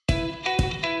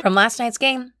From last night's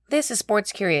game, this is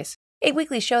Sports Curious, a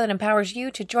weekly show that empowers you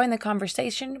to join the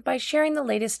conversation by sharing the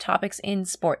latest topics in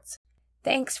sports.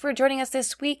 Thanks for joining us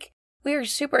this week. We are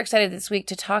super excited this week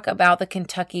to talk about the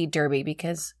Kentucky Derby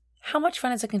because how much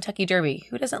fun is a Kentucky Derby?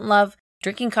 Who doesn't love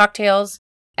drinking cocktails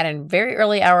at a very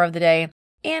early hour of the day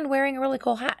and wearing a really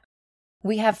cool hat?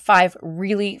 We have 5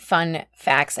 really fun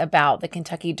facts about the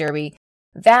Kentucky Derby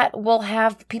that will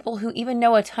have people who even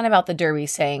know a ton about the Derby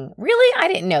saying, "Really? I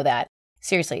didn't know that."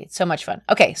 Seriously, it's so much fun.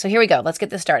 Okay, so here we go. Let's get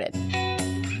this started.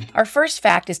 Our first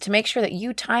fact is to make sure that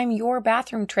you time your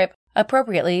bathroom trip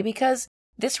appropriately because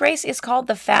this race is called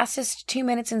the fastest 2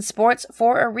 minutes in sports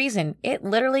for a reason. It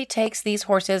literally takes these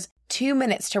horses 2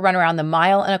 minutes to run around the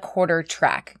 1.25-mile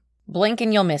track. Blink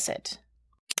and you'll miss it.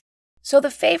 So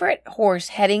the favorite horse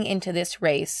heading into this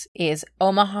race is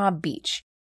Omaha Beach.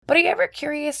 But are you ever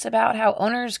curious about how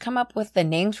owners come up with the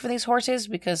names for these horses?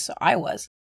 Because I was.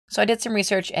 So I did some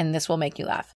research and this will make you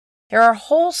laugh. There are a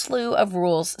whole slew of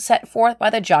rules set forth by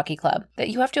the Jockey Club that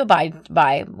you have to abide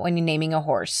by when you're naming a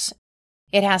horse.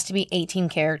 It has to be 18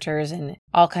 characters and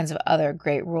all kinds of other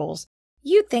great rules.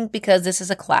 You'd think because this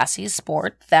is a classy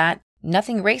sport that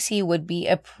nothing racy would be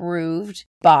approved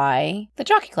by the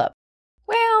Jockey Club.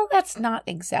 Well, that's not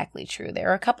exactly true. There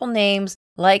are a couple names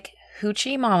like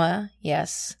Hoochie Mama,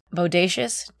 yes,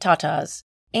 Bodacious Tatas,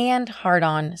 and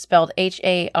Hardon, spelled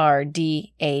Hardawn,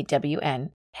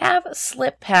 have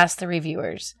slipped past the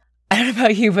reviewers. I don't know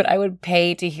about you, but I would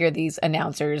pay to hear these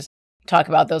announcers talk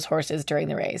about those horses during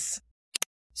the race.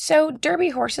 So Derby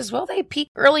horses, well, they peak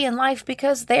early in life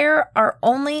because there are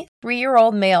only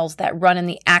 3-year-old males that run in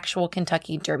the actual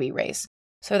Kentucky Derby race.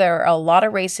 So there are a lot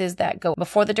of races that go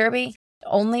before the Derby.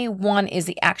 Only one is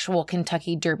the actual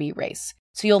Kentucky Derby race.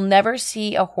 So you'll never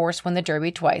see a horse win the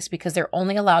Derby twice because they're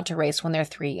only allowed to race when they're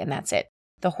 3 and that's it.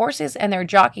 The horses and their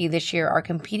jockey this year are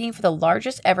competing for the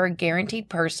largest ever guaranteed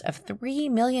purse of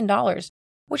 $3 million,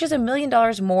 which is $1 million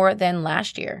more than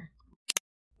last year.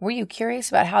 Were you curious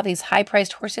about how these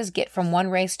high-priced horses get from one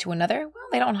race to another? Well,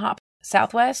 they don't hop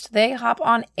Southwest, they hop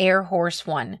on Air Horse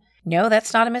One. No,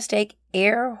 that's not a mistake.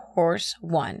 Air Horse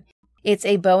One. It's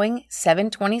a Boeing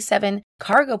 727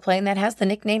 cargo plane that has the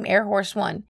nickname Air Horse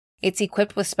One. It's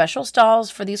equipped with special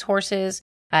stalls for these horses,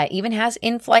 even has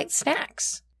in-flight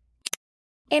snacks.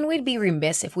 And we'd be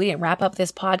remiss if we didn't wrap up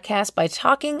this podcast by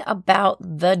talking about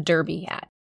the Derby hat.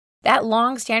 That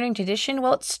long-standing tradition,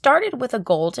 well, it started with a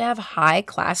goal to have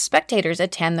high-class spectators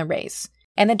attend the race.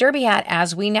 And the Derby hat,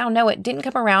 as we now know it, didn't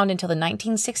come around until the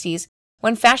 1960s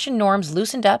when fashion norms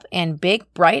loosened up and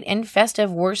big, bright, and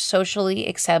festive were socially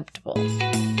acceptable.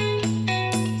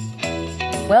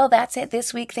 Well, that's it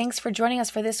this week. Thanks for joining us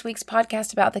for this week's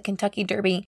podcast about the Kentucky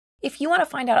Derby. If you want to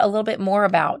find out a little bit more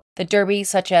about the Derby,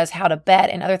 such as how to bet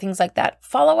and other things like that,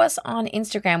 follow us on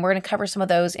Instagram. We're going to cover some of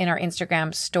those in our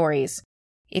Instagram stories.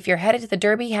 If you're headed to the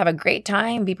Derby, have a great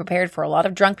time. Be prepared for a lot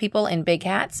of drunk people in big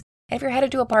hats. And if you're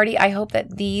headed to a party, I hope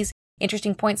that these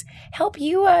interesting points help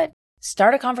you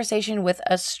start a conversation with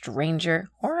a stranger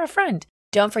or a friend.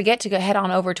 Don't forget to go head on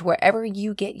over to wherever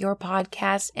you get your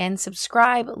podcasts and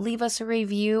subscribe, leave us a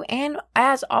review, and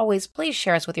as always, please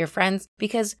share us with your friends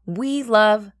because we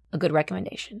love a good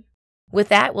recommendation. With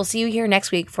that, we'll see you here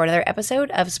next week for another episode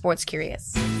of Sports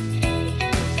Curious.